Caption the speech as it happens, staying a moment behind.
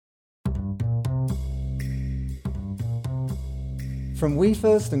From We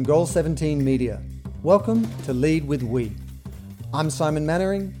First and Goal 17 Media, welcome to Lead with We. I'm Simon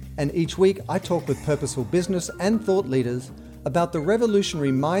Mannering, and each week I talk with purposeful business and thought leaders about the revolutionary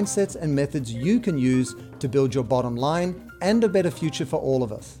mindsets and methods you can use to build your bottom line and a better future for all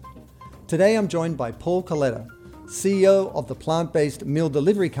of us. Today I'm joined by Paul Coletta, CEO of the plant-based meal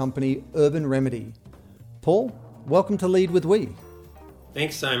delivery company Urban Remedy. Paul, welcome to Lead with We.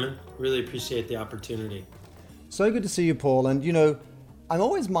 Thanks, Simon. Really appreciate the opportunity. So good to see you, Paul. And I'm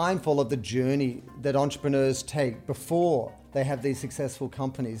always mindful of the journey that entrepreneurs take before they have these successful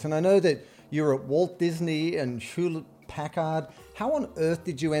companies. And I know that you're at Walt Disney and Hewlett Packard. How on earth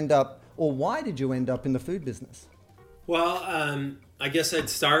did you end up, or why did you end up in the food business? Well, I guess I'd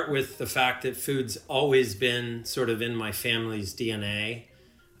start with the fact that food's always been sort of in my family's DNA.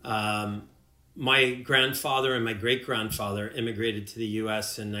 My grandfather and my great-grandfather immigrated to the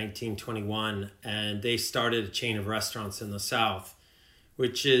U.S. in 1921, and they started a chain of restaurants in the South,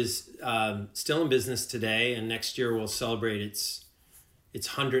 which is still in business today, and next year will celebrate its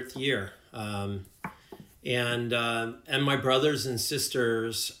 100th year. And my brothers and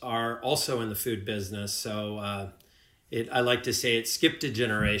sisters are also in the food business, so I like to say it skipped a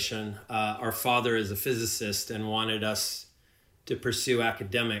generation. Our father is a physicist and wanted us to pursue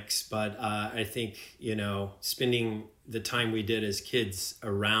academics, but I think, spending the time we did as kids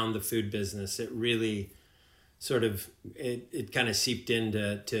around the food business, it really it kind of seeped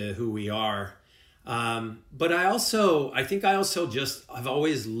into who we are. But I've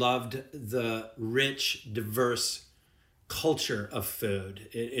always loved the rich, diverse culture of food.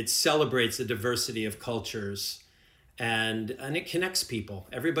 It celebrates the diversity of cultures and it connects people.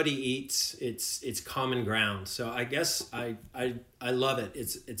 Everybody eats, it's common ground. So I guess I love it.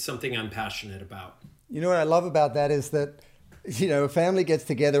 It's something I'm passionate about. You know what I love about that is that a family gets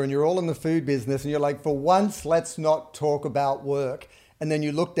together and you're all in the food business and you're like, for once, let's not talk about work. And then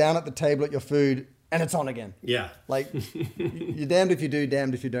you look down at the table at your food and it's on again. Yeah. Like you're damned if you do,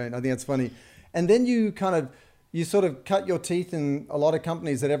 damned if you don't. I think that's funny. And then you sort of cut your teeth in a lot of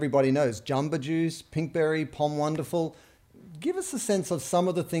companies that everybody knows. Jamba Juice, Pinkberry, Pom Wonderful. Give us a sense of some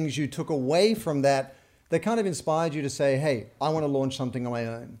of the things you took away from that kind of inspired you to say, hey, I want to launch something on my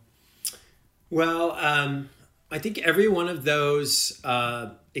own. Well, I think every one of those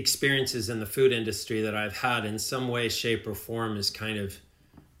experiences in the food industry that I've had in some way, shape, or form has kind of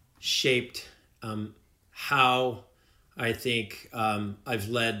shaped how I think I've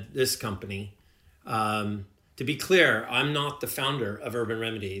led this company. To be clear, I'm not the founder of Urban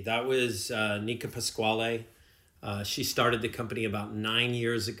Remedy. That was Nika Pasquale. She started the company about 9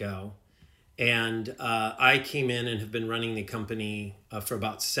 years ago. And I came in and have been running the company for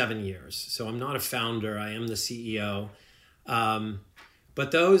about 7 years. So I'm not a founder. I am the CEO.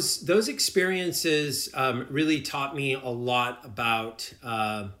 But those experiences really taught me a lot about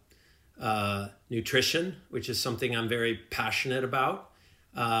nutrition, which is something I'm very passionate about.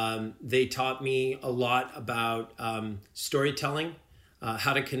 They taught me a lot about storytelling,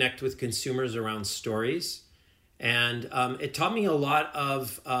 how to connect with consumers around stories. And it taught me a lot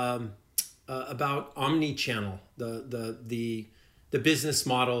about omni-channel, the business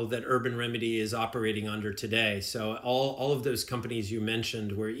model that Urban Remedy is operating under today. So all of those companies you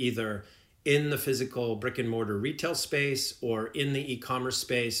mentioned were either in the physical brick and mortar retail space or in the e-commerce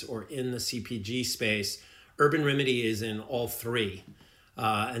space or in the CPG space. Urban Remedy is in all three.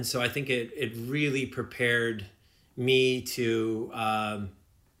 And so I think it really prepared me to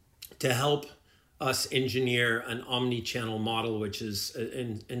help us engineer an omni-channel model, which is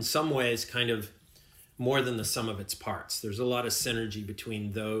in some ways kind of more than the sum of its parts. There's a lot of synergy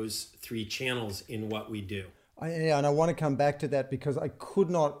between those three channels in what we do. And I want to come back to that because I could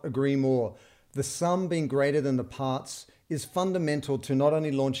not agree more. The sum being greater than the parts is fundamental to not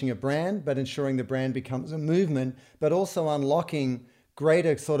only launching a brand, but ensuring the brand becomes a movement, but also unlocking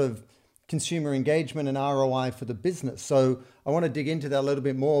greater sort of consumer engagement and ROI for the business. So I want to dig into that a little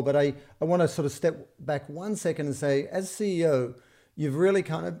bit more, but I want to sort of step back 1 second and say, as CEO, you've really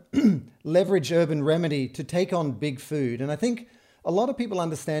kind of leveraged Urban Remedy to take on big food. And I think a lot of people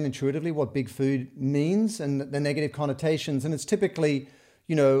understand intuitively what big food means and the negative connotations. And it's typically,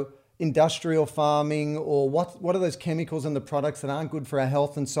 industrial farming or what are those chemicals in the products that aren't good for our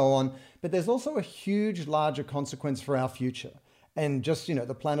health and so on. But there's also a huge, larger consequence for our future and just,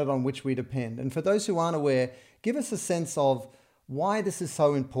 the planet on which we depend. And for those who aren't aware, give us a sense of why this is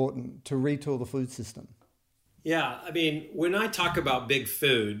so important to retool the food system. Yeah, I mean, when I talk about big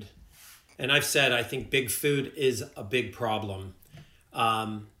food, and I've said I think big food is a big problem,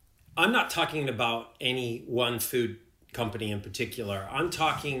 I'm not talking about any one food company in particular. I'm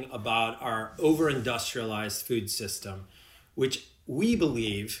talking about our over-industrialized food system, which we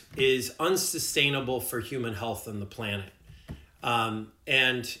believe is unsustainable for human health and the planet.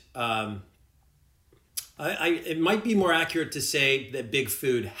 It might be more accurate to say that big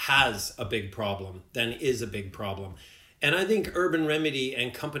food has a big problem than is a big problem. And I think Urban Remedy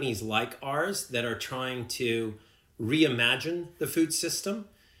and companies like ours that are trying to reimagine the food system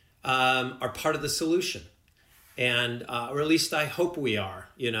are part of the solution. And or at least I hope we are.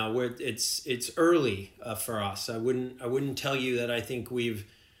 You know, it's early for us. I wouldn't tell you that I think we've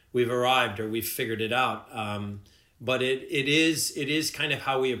arrived or we've figured it out. But it is kind of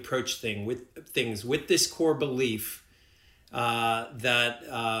how we approach things with this core belief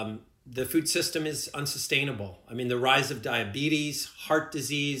that the food system is unsustainable. I mean, the rise of diabetes, heart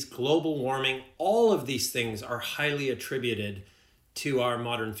disease, global warming, all of these things are highly attributed to our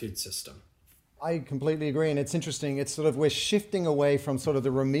modern food system. I completely agree. And it's interesting. It's sort of, we're shifting away from sort of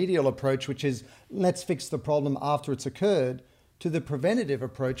the remedial approach, which is let's fix the problem after it's occurred, to the preventative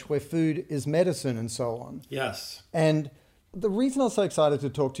approach where food is medicine and so on. Yes. And the reason I'm so excited to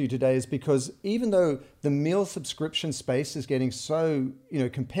talk to you today is because even though the meal subscription space is getting so,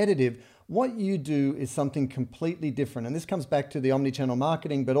 competitive, what you do is something completely different. And this comes back to the omnichannel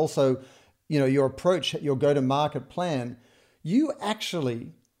marketing, but also, your approach, your go-to-market plan. You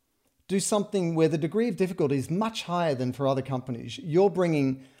actually do something where the degree of difficulty is much higher than for other companies. You're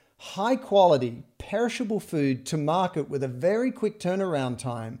bringing high quality, perishable food to market with a very quick turnaround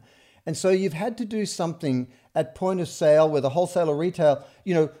time. And so you've had to do something at point of sale, whether wholesale or retail,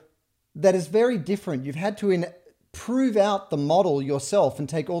 that is very different. You've had to prove out the model yourself and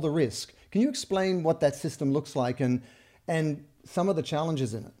take all the risk. Can you explain what that system looks like and some of the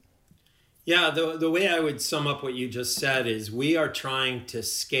challenges in it? Yeah, the way I would sum up what you just said is we are trying to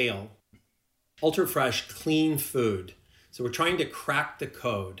scale ultra fresh, clean food. So we're trying to crack the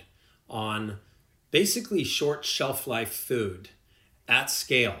code on basically short shelf life food at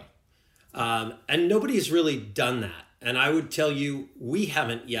scale. And nobody's really done that. And I would tell you, we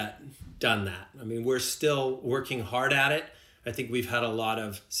haven't yet done that. I mean, we're still working hard at it. I think we've had a lot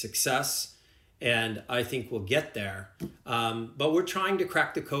of success and I think we'll get there. But we're trying to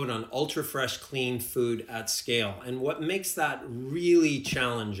crack the code on ultra fresh, clean food at scale. And what makes that really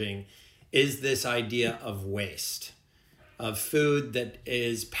challenging is this idea of waste, of food that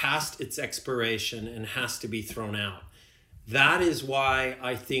is past its expiration and has to be thrown out. That is why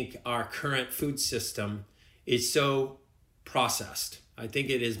I think our current food system is so processed. I think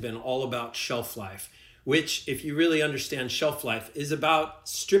it has been all about shelf life, which, if you really understand shelf life, is about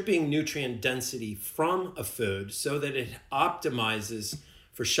stripping nutrient density from a food so that it optimizes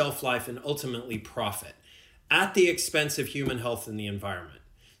for shelf life and ultimately profit at the expense of human health and the environment.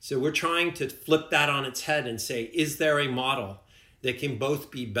 So we're trying to flip that on its head and say, is there a model that can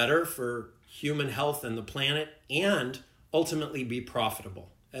both be better for human health and the planet and ultimately be profitable?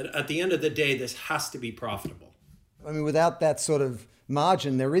 At the end of the day, this has to be profitable. I mean, without that sort of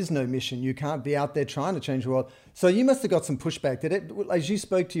margin, there is no mission. You can't be out there trying to change the world. So you must have got some pushback. Did it, as you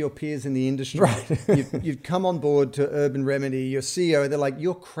spoke to your peers in the industry, right. you've come on board to Urban Remedy, your CEO, they're like,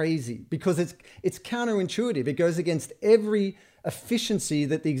 you're crazy because it's counterintuitive. It goes against every efficiency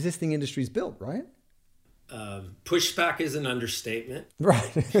that the existing industry's built, right? Pushback is an understatement.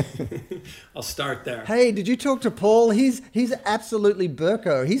 Right. I'll start there. Hey, did you talk to Paul? He's absolutely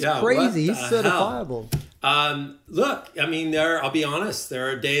Burko. He's crazy. He's certifiable. Look, I mean, I'll be honest, there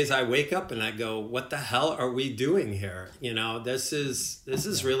are days I wake up and I go, what the hell are we doing here? This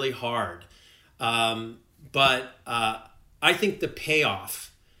is really hard. But I think the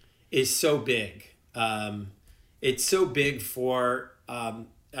payoff is so big. It's so big for,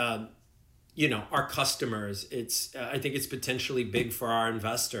 our customers. I think it's potentially big for our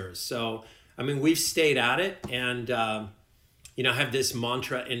investors. So, I mean, we've stayed at it and, have this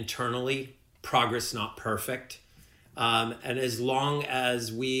mantra internally, progress, not perfect. And as long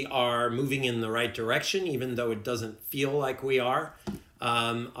as we are moving in the right direction, even though it doesn't feel like we are,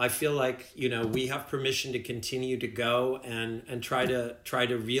 I feel like, we have permission to continue to go and try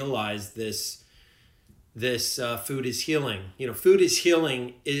to realize this food is healing. Food is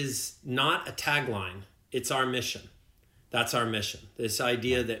healing is not a tagline. It's our mission. That's our mission. This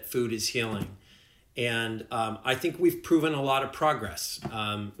idea that food is healing. And I think we've proven a lot of progress.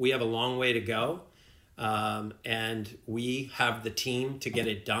 We have a long way to go. And we have the team to get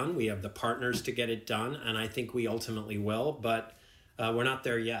it done. We have the partners to get it done. And I think we ultimately will, but we're not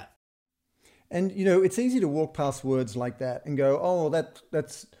there yet. And, it's easy to walk past words like that and go, oh,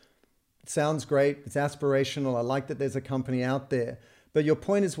 that's sounds great. It's aspirational. I like that there's a company out there. But your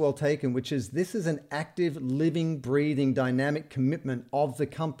point is well taken, which is this is an active, living, breathing, dynamic commitment of the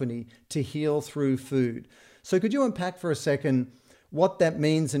company to heal through food. So could you unpack for a second what that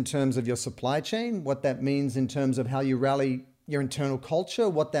means in terms of your supply chain, what that means in terms of how you rally your internal culture,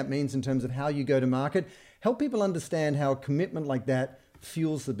 what that means in terms of how you go to market? Help people understand how a commitment like that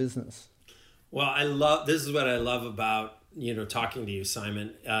fuels the business. Well, this is what I love about, talking to you,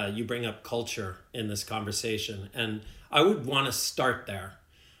 Simon. You bring up culture in this conversation, and I would want to start there,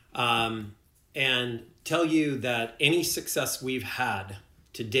 and tell you that any success we've had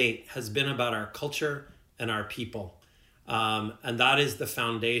to date has been about our culture and our people. And that is the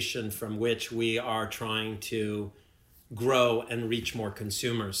foundation from which we are trying to grow and reach more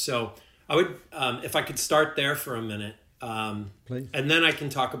consumers. So I would, if I could start there for a minute, Please. And then I can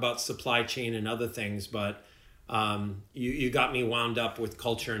talk about supply chain and other things, but you got me wound up with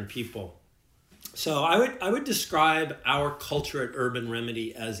culture and people. So I would describe our culture at Urban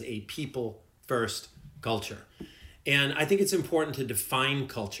Remedy as a people first culture. And I think it's important to define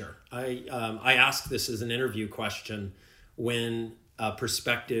culture. I ask this as an interview question when a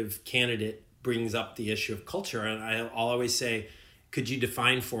prospective candidate brings up the issue of culture. And I'll always say, could you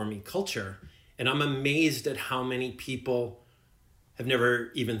define for me culture? And I'm amazed at how many people have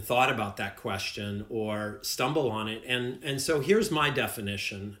never even thought about that question or stumble on it. And so here's my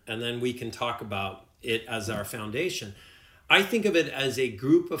definition, and then we can talk about it as our foundation. I think of it as a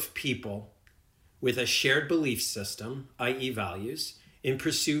group of people with a shared belief system, i.e. values, in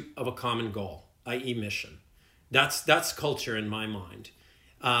pursuit of a common goal, i.e. mission. That's culture in my mind.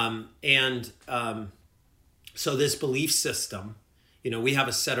 So this belief system, we have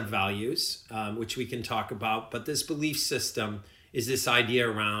a set of values, which we can talk about, but this belief system is this idea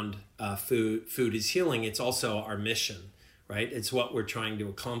around food is healing. It's also our mission, right? It's what we're trying to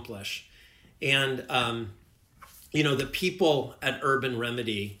accomplish. And, the people at Urban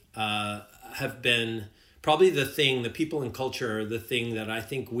Remedy have been probably the people in culture are the thing that I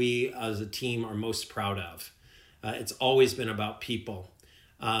think we as a team are most proud of. It's always been about people.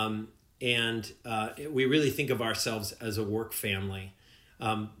 We really think of ourselves as a work family.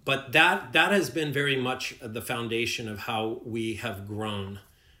 But that has been very much the foundation of how we have grown.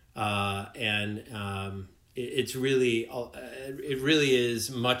 It really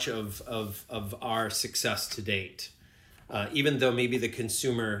is much of our success to date. Even though maybe the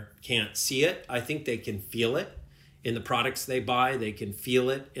consumer can't see it, I think they can feel it in the products they buy. They can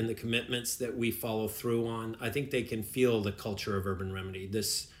feel it in the commitments that we follow through on. I think they can feel the culture of Urban Remedy.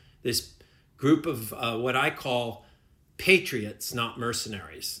 This group of what I call patriots, not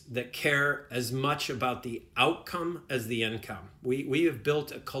mercenaries, that care as much about the outcome as the income. We have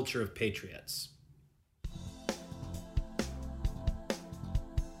built a culture of patriots.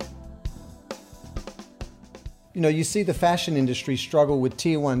 You see the fashion industry struggle with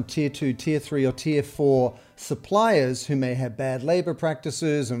tier 1, tier 2, tier 3, or tier 4 suppliers who may have bad labor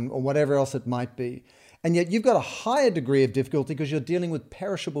practices or whatever else it might be. And yet you've got a higher degree of difficulty because you're dealing with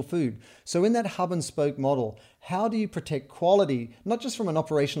perishable food. So in that hub and spoke model, how do you protect quality, not just from an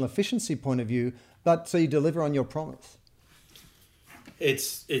operational efficiency point of view, but so you deliver on your promise?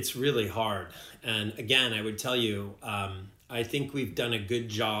 It's really hard. And again, I would tell you, I think we've done a good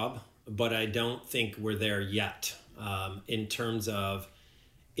job, but I don't think we're there yet in terms of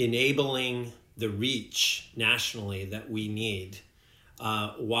enabling the reach nationally that we need,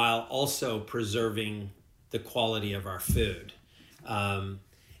 while also preserving the quality of our food.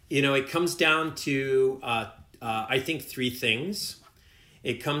 It comes down to, I think, three things.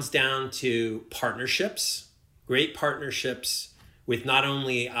 It comes down to partnerships, great partnerships with not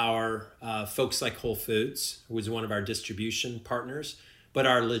only our folks like Whole Foods, who is one of our distribution partners, but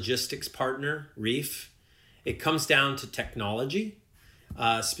our logistics partner, Reef. It comes down to technology,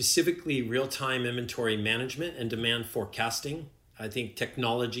 specifically real-time inventory management and demand forecasting. I think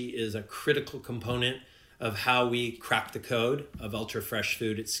technology is a critical component of how we crack the code of ultra-fresh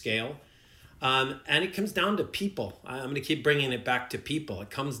food at scale. And it comes down to people. I'm going to keep bringing it back to people. It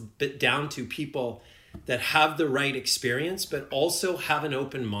comes down to people that have the right experience, but also have an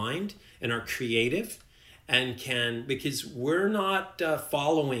open mind and are creative and because we're not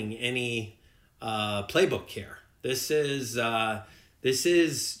following any playbook here. This is,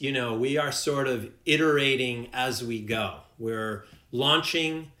 we are sort of iterating as we go. We're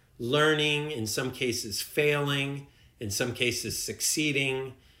launching, learning, in some cases failing, in some cases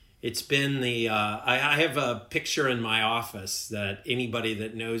succeeding. It's been I have a picture in my office that anybody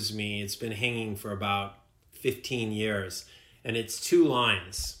that knows me, it's been hanging for about 15 years. And it's two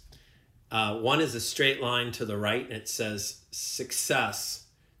lines. One is a straight line to the right, and it says success,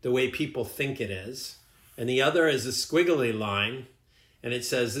 the way people think it is. And the other is a squiggly line, and it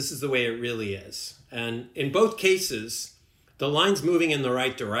says, this is the way it really is. And in both cases, the line's moving in the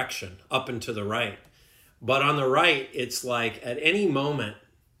right direction, up and to the right. But on the right, it's like at any moment,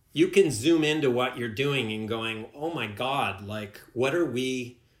 you can zoom into what you're doing and going, oh my God, like, what are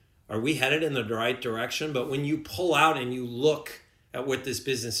we headed in the right direction? But when you pull out and you look at what this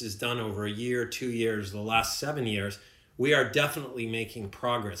business has done over a year, 2 years, the last 7 years, we are definitely making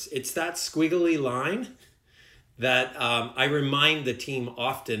progress. It's that squiggly line that I remind the team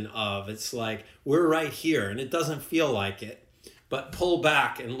often of. It's like, we're right here and it doesn't feel like it, but pull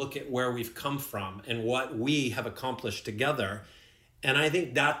back and look at where we've come from and what we have accomplished together. And I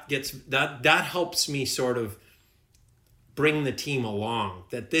think that helps me sort of bring the team along,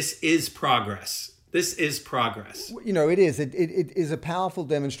 that this is progress. This is progress. You know, it is. It is a powerful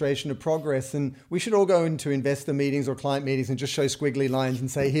demonstration of progress. And we should all go into investor meetings or client meetings and just show squiggly lines and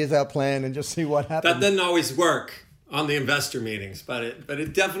say, here's our plan, and just see what happens. That doesn't always work on the investor meetings, but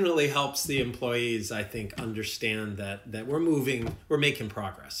it definitely helps the employees, I think, understand that we're making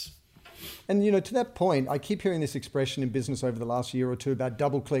progress. And, you know, to that point, I keep hearing this expression in business over the last year or two about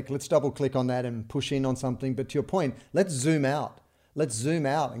double click. Let's double click on that and push in on something. But to your point, let's zoom out. Let's zoom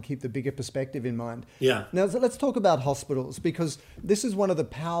out and keep the bigger perspective in mind. Yeah. Now, so let's talk about hospitals, because this is one of the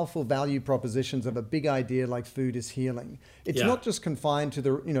powerful value propositions of a big idea like food is healing. It's not just confined to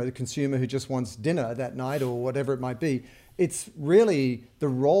the consumer who just wants dinner that night or whatever it might be. It's really the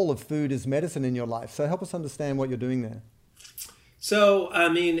role of food as medicine in your life. So help us understand what you're doing there. So, I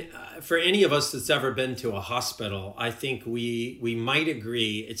mean, for any of us that's ever been to a hospital, I think we might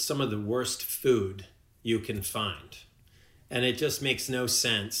agree it's some of the worst food you can find. And it just makes no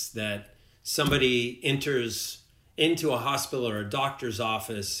sense that somebody enters into a hospital or a doctor's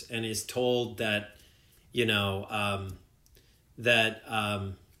office and is told that,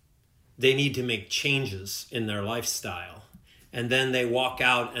 they need to make changes in their lifestyle. And then they walk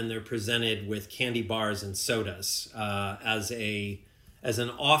out and they're presented with candy bars and sodas as an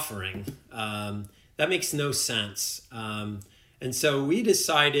offering. That makes no sense. And so we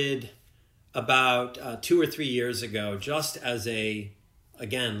decided about 2 or 3 years ago, just as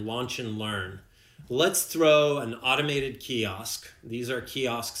launch and learn, let's throw an automated kiosk. These are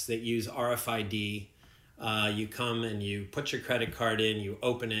kiosks that use RFID. You come and you put your credit card in, you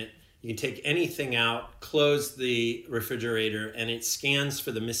open it, you can take anything out, close the refrigerator, and it scans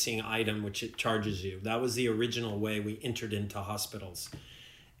for the missing item, which it charges you. That was the original way we entered into hospitals.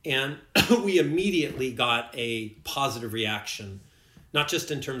 And we immediately got a positive reaction, not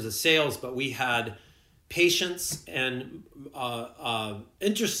just in terms of sales, but we had patients and,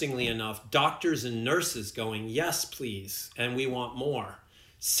 interestingly enough, doctors and nurses going, yes, please, and we want more.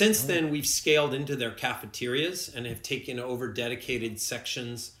 Since then, we've scaled into their cafeterias and have taken over dedicated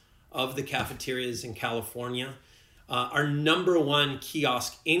sections of the cafeterias in California. Our number one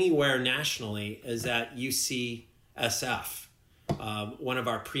kiosk anywhere nationally is at UCSF, one of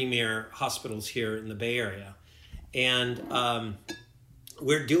our premier hospitals here in the Bay Area. And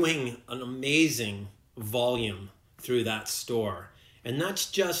we're doing an amazing volume through that store. And that's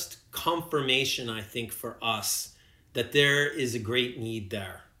just confirmation, I think, for us that there is a great need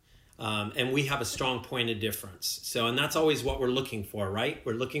there. And we have a strong point of difference. So, and that's always what we're looking for, right?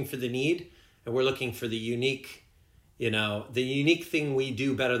 We're looking for the need, and we're looking for the unique thing we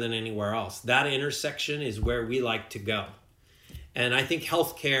do better than anywhere else. That intersection is where we like to go. And I think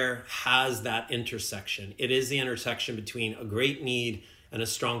healthcare has that intersection. It is the intersection between a great need and a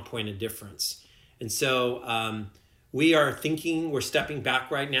strong point of difference. And so we're stepping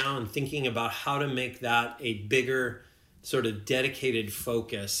back right now and thinking about how to make that a bigger sort of dedicated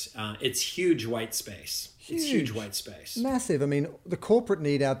focus. It's huge white space. It's huge white space. Massive. I mean, the corporate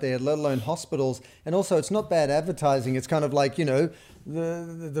need out there, let alone hospitals. And also, it's not bad advertising. It's kind of like,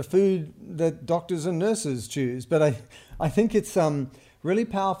 the food that doctors and nurses choose. But I think it's really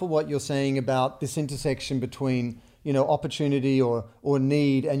powerful what you're saying about this intersection between, opportunity or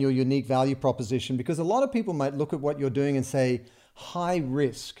need and your unique value proposition. Because a lot of people might look at what you're doing and say, high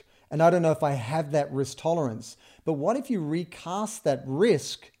risk. And I don't know if I have that risk tolerance. But what if you recast that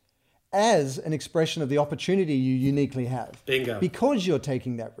risk as an expression of the opportunity you uniquely have? Bingo. Because you're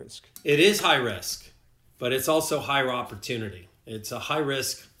taking that risk. It is high risk, but it's also high opportunity. It's a high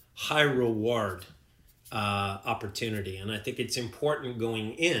risk, high reward opportunity. And I think it's important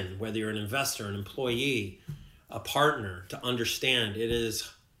going in, whether you're an investor, an employee, a partner, to understand it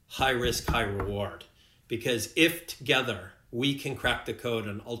is high risk, high reward. Because if together we can crack the code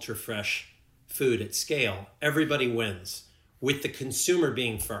on ultra fresh food at scale, everybody wins. With the consumer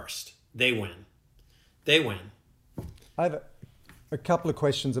being first, they win. They win. I have A couple of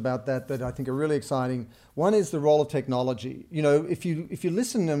questions about that I think are really exciting. One is the role of technology. You know, if you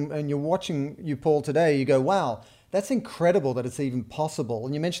listen and you're watching you, Paul, today, you go, wow, that's incredible that it's even possible.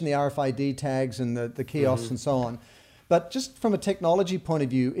 And you mentioned the RFID tags and the kiosks and so on. But just from a technology point of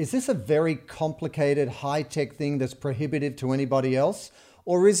view, is this a very complicated, high-tech thing that's prohibitive to anybody else?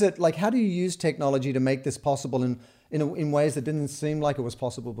 Or is it like, how do you use technology to make this possible in ways that didn't seem like it was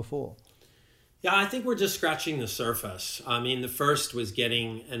possible before? Yeah, I think we're just scratching the surface. I mean, the first was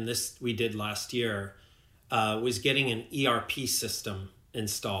getting, and this we did last year, was getting an ERP system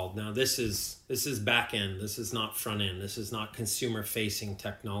installed. Now, this is back end. This is not front end. This is not consumer facing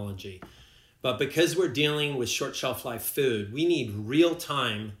technology. But because we're dealing with short shelf life food, we need real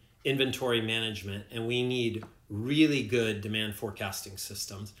time inventory management, and we need really good demand forecasting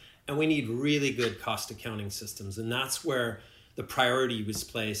systems, and we need really good cost accounting systems. And that's where the priority was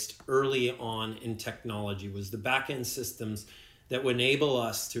placed early on in technology, was the back-end systems that would enable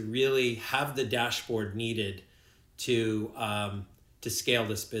us to really have the dashboard needed to scale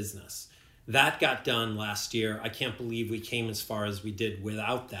this business. That got done last year. I can't believe we came as far as we did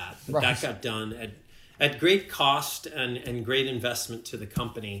without that. But right. That got done at great cost and great investment to the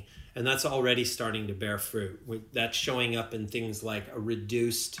company. And that's already starting to bear fruit. That's showing up in things like a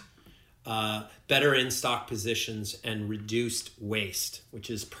reduced better in-stock positions and reduced waste, which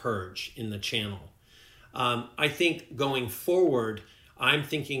is purge in the channel. I think going forward, I'm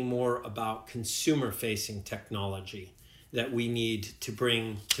thinking more about consumer-facing technology that we need to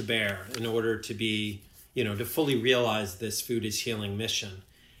bring to bear in order to be, to fully realize this food is healing mission.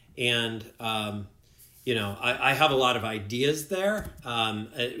 And, I have a lot of ideas there.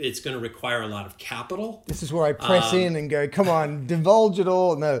 It's going to require a lot of capital. This is where I press in and go, come on, divulge it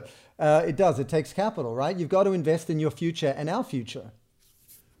all. No. It does. It takes capital, right? You've got to invest in your future and our future.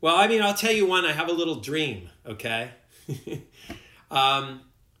 Well, I mean, I'll tell you one. I have a little dream. Okay, I'm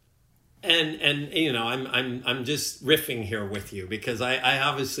just riffing here with you because I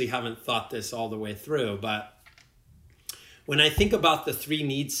obviously haven't thought this all the way through. But when I think about the three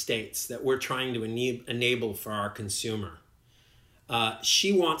need states that we're trying to enable for our consumer,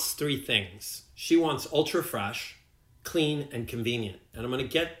 she wants three things. She wants ultra fresh, clean, and convenient. And I'm going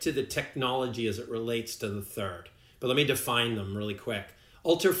to get to the technology as it relates to the third. But let me define them really quick.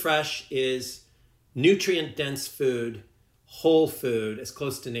 Ultra fresh is nutrient-dense food, whole food, as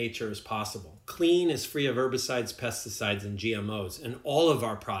close to nature as possible. Clean is free of herbicides, pesticides, and GMOs. And all of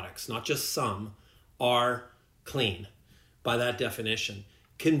our products, not just some, are clean by that definition.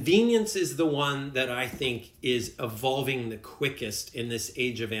 Convenience is the one that I think is evolving the quickest in this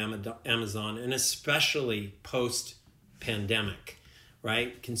age of Amazon, and especially post-pandemic,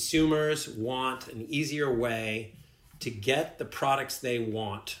 right? Consumers want an easier way to get the products they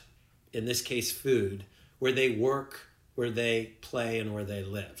want, in this case food, where they work, where they play, and where they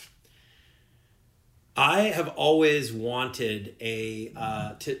live. I have always wanted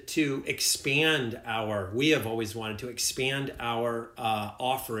to expand our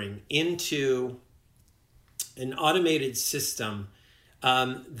offering into an automated system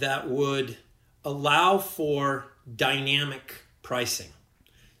that would allow for dynamic pricing.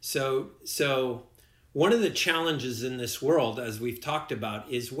 So one of the challenges in this world, as we've talked about,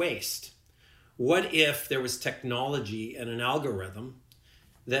 is waste. What if there was technology and an algorithm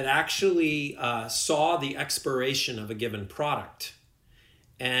that actually saw the expiration of a given product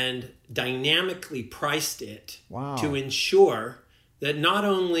and dynamically priced it to ensure that not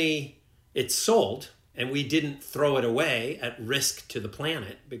only it's sold and we didn't throw it away at risk to the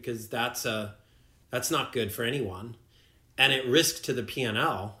planet, because that's not good for anyone, and at risk to the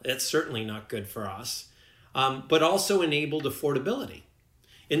P&L, it's certainly not good for us, but also enabled affordability.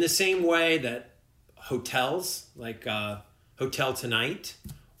 In the same way that hotels, like Hotel Tonight,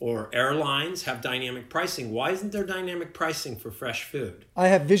 or airlines have dynamic pricing. Why isn't there dynamic pricing for fresh food? I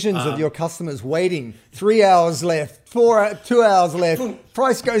have visions of your customers waiting. 3 hours left, 2 hours left. Boom.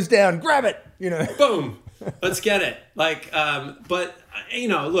 Price goes down. Grab it. Boom. Let's get it. But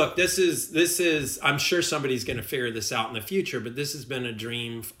look, this is. I'm sure somebody's going to figure this out in the future. But this has been a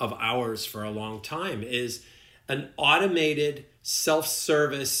dream of ours for a long time. Is an automated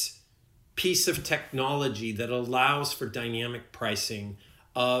self-service piece of technology that allows for dynamic pricing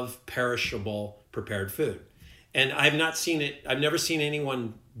of perishable prepared food. And I've never seen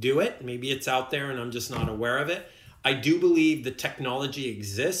anyone do it. Maybe it's out there and I'm just not aware of it. I do believe the technology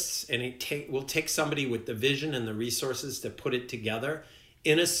exists, and it will take somebody with the vision and the resources to put it together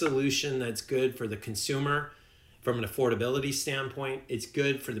in a solution that's good for the consumer from an affordability standpoint. It's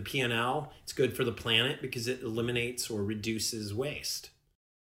good for the P&L. It's good for the planet because it eliminates or reduces waste.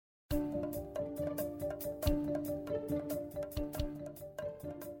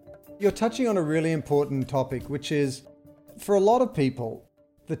 You're touching on a really important topic, which is for a lot of people,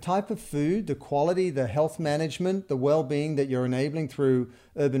 the type of food, the quality, the health management, the well-being that you're enabling through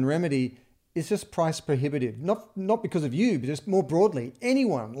Urban Remedy is just price prohibitive. Not because of you, but just more broadly,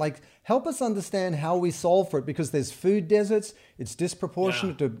 anyone. Like, help us understand how we solve for it, because there's food deserts, it's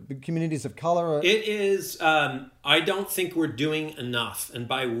disproportionate to communities of color. It is, I don't think we're doing enough. And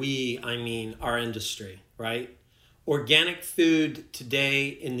by we, I mean our industry, right? Organic food today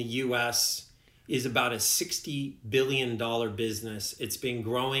in the US is about a $60 billion business. It's been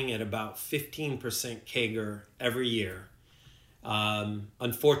growing at about 15% CAGR every year.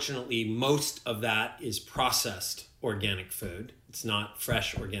 Unfortunately, most of that is processed organic food. It's not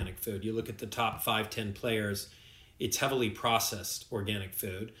fresh organic food. You look at the top 5-10 players, it's heavily processed organic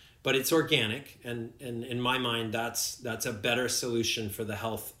food, but it's organic. And in my mind, that's a better solution for the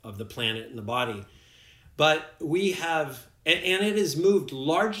health of the planet and the body. But we have, and it has moved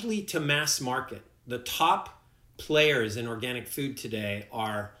largely to mass market. The top players in organic food today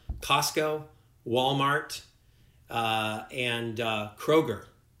are Costco, Walmart, and Kroger.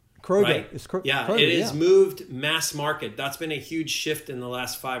 Kroger. Right? Kroger, it has moved mass market. That's been a huge shift in the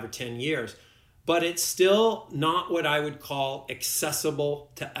last 5 or 10 years. But it's still not what I would call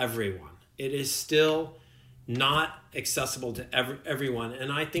accessible to everyone. It is still not accessible to everyone.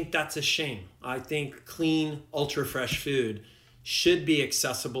 And I think that's a shame. I think clean, ultra-fresh food should be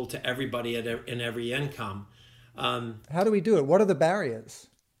accessible to everybody in every income. How do we do it? What are the barriers?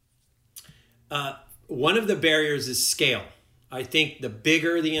 One of the barriers is scale. I think the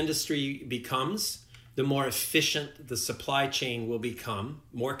bigger the industry becomes, the more efficient the supply chain will become,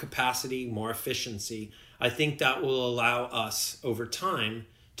 more capacity, more efficiency. I think that will allow us over time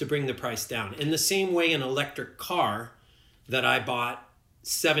to bring the price down. In the same way, an electric car that I bought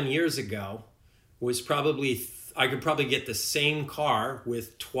 7 years ago was I could probably get the same car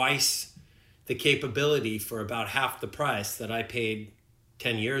with twice the capability for about half the price that I paid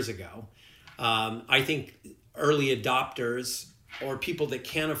 10 years ago. I think early adopters or people that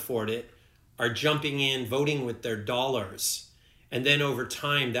can't afford it are jumping in, voting with their dollars. And then over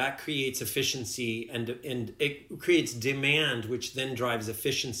time, that creates efficiency and it creates demand, which then drives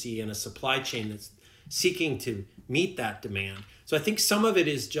efficiency in a supply chain that's seeking to meet that demand. So I think some of it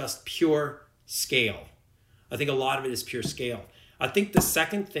is just pure scale. I think a lot of it is pure scale. I think the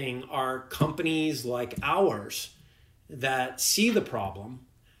second thing are companies like ours that see the problem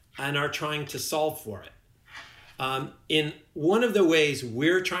and are trying to solve for it. In one of the ways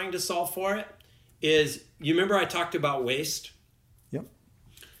we're trying to solve for it is, you remember I talked about waste? Yep.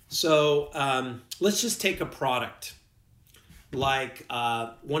 So let's just take a product like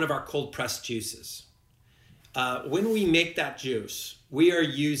one of our cold pressed juices. When we make that juice, we are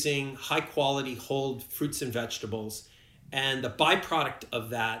using high quality whole fruits and vegetables, and the byproduct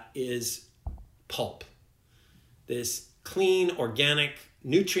of that is pulp. This clean, organic,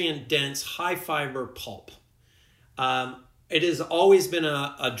 nutrient dense, high fiber pulp. It has always been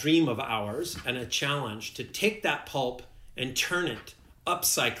a dream of ours and a challenge to take that pulp and turn it,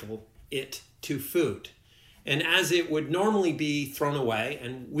 upcycle it to food. And as it would normally be thrown away,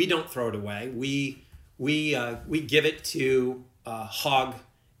 and we don't throw it away, we give it to hog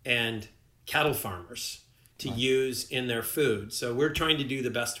and cattle farmers to use in their food. So we're trying to do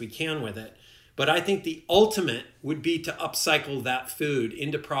the best we can with it. But I think the ultimate would be to upcycle that food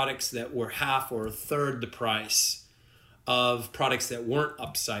into products that were half or a third the price of products that weren't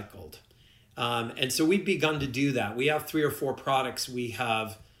upcycled. And so we've begun to do that. We have 3 or 4 products we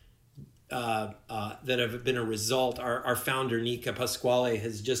have that have been a result. Our founder, Nika Pasquale,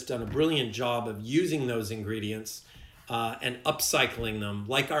 has just done a brilliant job of using those ingredients and upcycling them,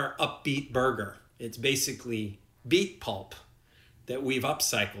 like our Upbeat burger. It's basically beet pulp that we've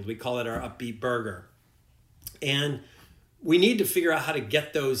upcycled. We call it our Upbeat burger. And we need to figure out how to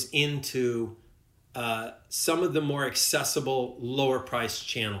get those into some of the more accessible, lower price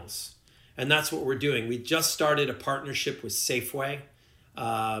channels. And that's what we're doing. We just started a partnership with Safeway.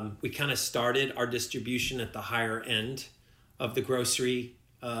 We kind of started our distribution at the higher end of the grocery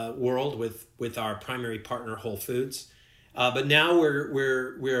world with our primary partner, Whole Foods. But now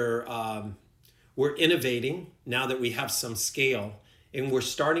we're innovating now that we have some scale, and we're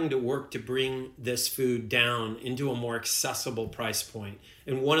starting to work to bring this food down into a more accessible price point.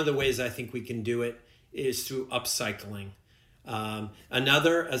 And one of the ways I think we can do it is through upcycling.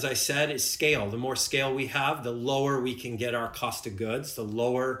 Another, as I said, is scale. The more scale we have, the lower we can get our cost of goods, the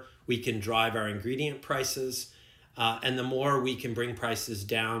lower we can drive our ingredient prices, and the more we can bring prices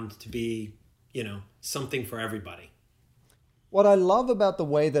down to be, something for everybody. What I love about the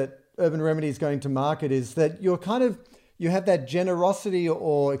way that Urban Remedy is going to market is that you're you have that generosity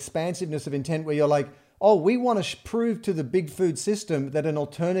or expansiveness of intent where you're like, oh, we want to prove to the big food system that an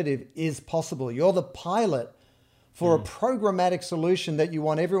alternative is possible. You're the pilot for a programmatic solution that you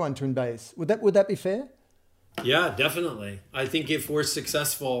want everyone to embrace. Would that be fair? Yeah, definitely. I think if we're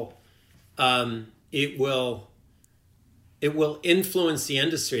successful, it will influence the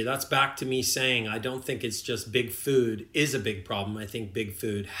industry. That's back to me saying I don't think it's just big food is a big problem. I think big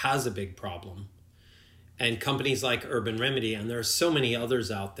food has a big problem. And companies like Urban Remedy, and there are so many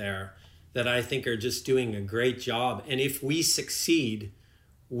others out there that I think are just doing a great job. And if we succeed,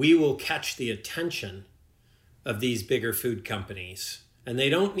 we will catch the attention of these bigger food companies. And they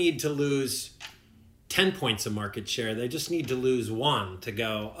don't need to lose 10 points of market share. They just need to lose 1 to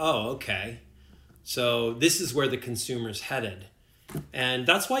go, oh, okay. So this is where the consumer's headed. And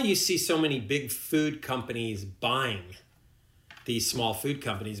that's why you see so many big food companies buying these small food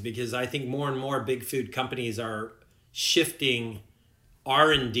companies, because I think more and more big food companies are shifting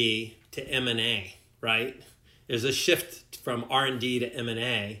R&D to M&A, right? There's a shift from R&D to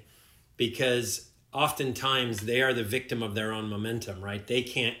M&A because oftentimes they are the victim of their own momentum, right? They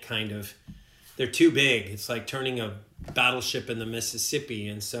can't they're too big. It's like turning a battleship in the Mississippi.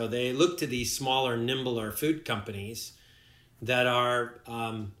 And so they look to these smaller, nimbler food companies that are,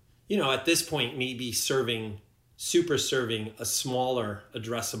 at this point, maybe super serving a smaller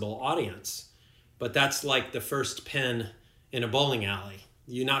addressable audience. But that's like the first pin in a bowling alley.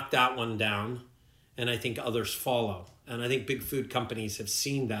 You knock that one down, and I think others follow. And I think big food companies have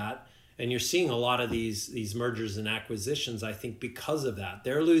seen that. And you're seeing a lot of these mergers and acquisitions, I think, because of that.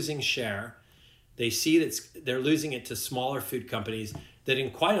 They're losing share. They see that they're losing it to smaller food companies that,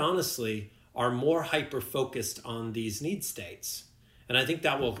 and quite honestly, are more hyper-focused on these need states. And I think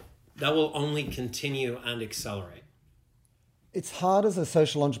that will only continue and accelerate. It's hard as a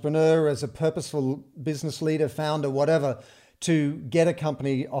social entrepreneur, as a purposeful business leader, founder, whatever, to get a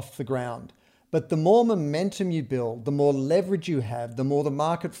company off the ground. But the more momentum you build, the more leverage you have, the more the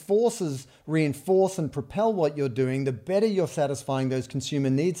market forces reinforce and propel what you're doing, the better you're satisfying those consumer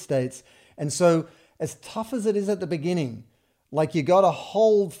need states. And so as tough as it is at the beginning, like you got to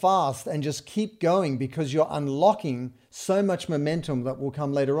hold fast and just keep going because you're unlocking so much momentum that will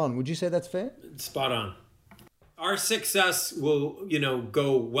come later on. Would you say that's fair? Spot on. Our success will,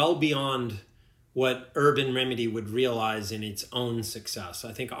 go well beyond what Urban Remedy would realize in its own success.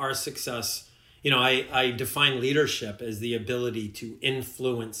 I think our success, I define leadership as the ability to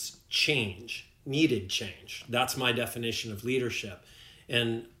influence change, needed change. That's my definition of leadership.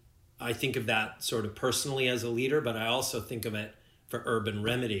 And I think of that sort of personally as a leader, but I also think of it for Urban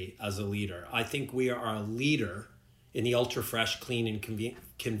Remedy as a leader. I think we are a leader in the ultra fresh, clean, and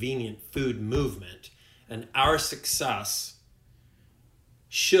convenient food movement. And our success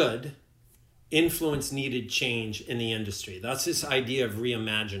should influence needed change in the industry. That's this idea of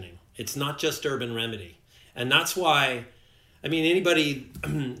reimagining. It's not just Urban Remedy. And that's why, anybody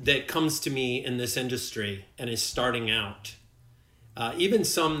that comes to me in this industry and is starting out, even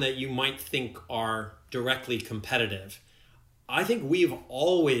some that you might think are directly competitive, I think we've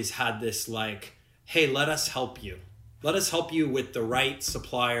always had this hey, let us help you. Let us help you with the right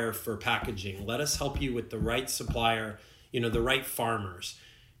supplier for packaging. Let us help you with the right supplier, the right farmers,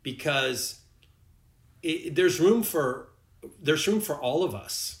 because there's room for all of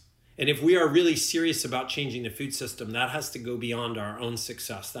us. And if we are really serious about changing the food system, that has to go beyond our own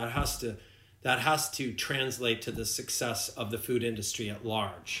success. That has to translate to the success of the food industry at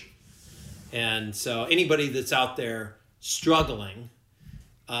large. And so anybody that's out there struggling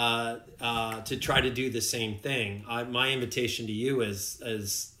to try to do the same thing, my invitation to you is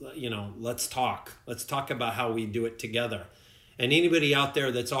let's talk. Let's talk about how we do it together. And anybody out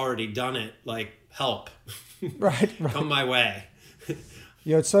there that's already done it, help. Right. Come my way.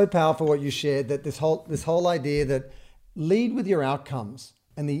 It's so powerful what you shared, that this whole idea that lead with your outcomes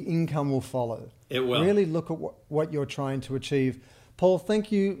and the income will follow. It will. Really look at what you're trying to achieve. Paul,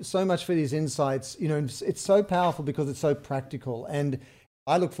 thank you so much for these insights. It's so powerful because it's so practical. And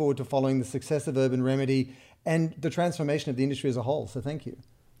I look forward to following the success of Urban Remedy and the transformation of the industry as a whole. So thank you.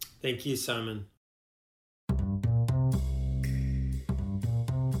 Thank you, Simon.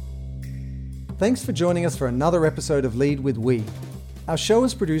 Thanks for joining us for another episode of Lead with We. Our show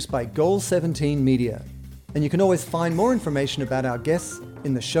is produced by Goal 17 Media, and you can always find more information about our guests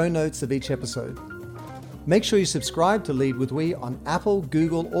in the show notes of each episode. Make sure you subscribe to Lead with We on Apple,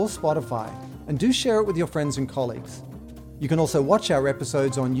 Google, or Spotify, and do share it with your friends and colleagues. You can also watch our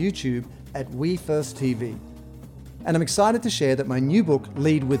episodes on YouTube at We First TV. And I'm excited to share that my new book,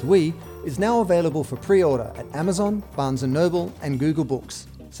 Lead with We, is now available for pre-order at Amazon, Barnes & Noble, and Google Books.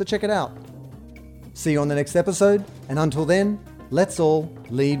 So check it out. See you on the next episode, and until then, let's all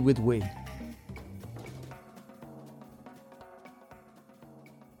lead with we.